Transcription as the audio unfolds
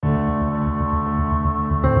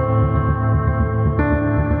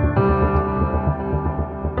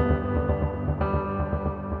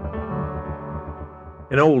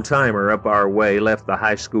An old-timer up our way left the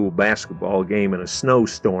high school basketball game in a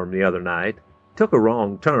snowstorm the other night, took a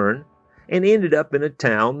wrong turn, and ended up in a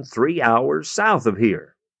town 3 hours south of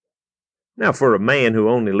here. Now, for a man who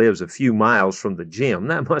only lives a few miles from the gym,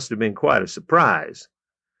 that must have been quite a surprise.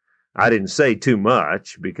 I didn't say too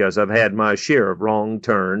much, because I've had my share of wrong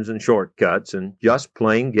turns and shortcuts and just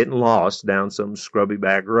plain getting lost down some scrubby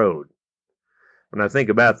back road. When I think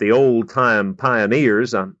about the old-time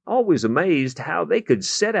pioneers, I'm always amazed how they could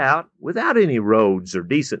set out without any roads or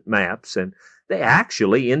decent maps, and they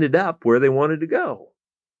actually ended up where they wanted to go.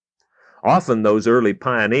 Often those early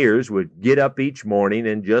pioneers would get up each morning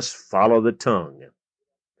and just follow the tongue.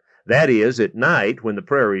 That is, at night, when the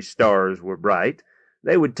prairie stars were bright,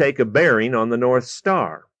 they would take a bearing on the North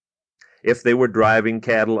Star. If they were driving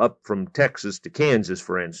cattle up from Texas to Kansas,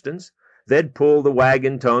 for instance, they'd pull the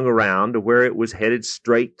wagon tongue around to where it was headed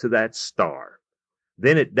straight to that star.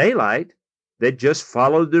 Then at daylight, they'd just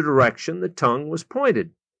follow the direction the tongue was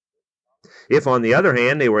pointed. If, on the other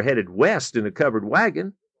hand, they were headed west in a covered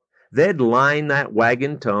wagon, they'd line that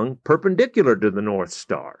wagon tongue perpendicular to the North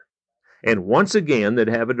Star, and once again they'd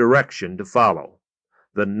have a direction to follow.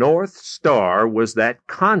 The North Star was that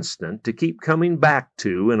constant to keep coming back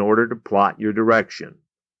to in order to plot your direction.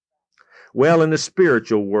 Well, in the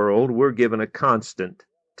spiritual world, we're given a constant,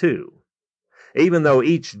 too. Even though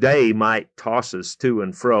each day might toss us to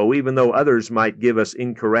and fro, even though others might give us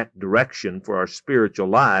incorrect direction for our spiritual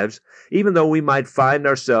lives, even though we might find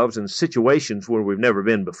ourselves in situations where we've never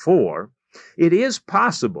been before, it is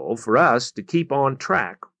possible for us to keep on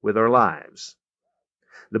track with our lives.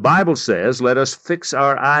 The Bible says, "Let us fix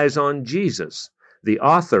our eyes on Jesus, the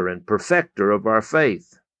author and perfecter of our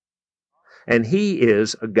faith." And He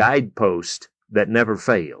is a guidepost that never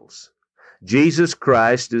fails. Jesus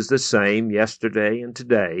Christ is the same yesterday and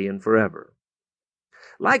today and forever.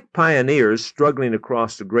 Like pioneers struggling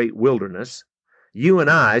across the great wilderness, you and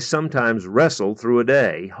I sometimes wrestle through a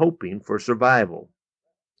day hoping for survival.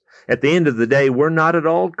 At the end of the day, we're not at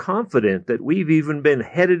all confident that we've even been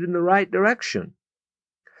headed in the right direction.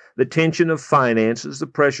 The tension of finances, the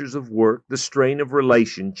pressures of work, the strain of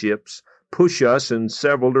relationships push us in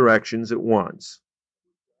several directions at once.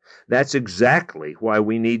 That's exactly why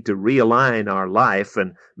we need to realign our life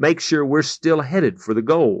and make sure we're still headed for the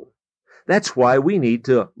goal. That's why we need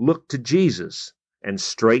to look to Jesus and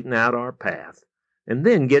straighten out our path, and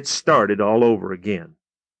then get started all over again.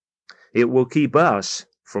 It will keep us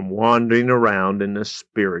from wandering around in the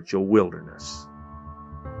spiritual wilderness.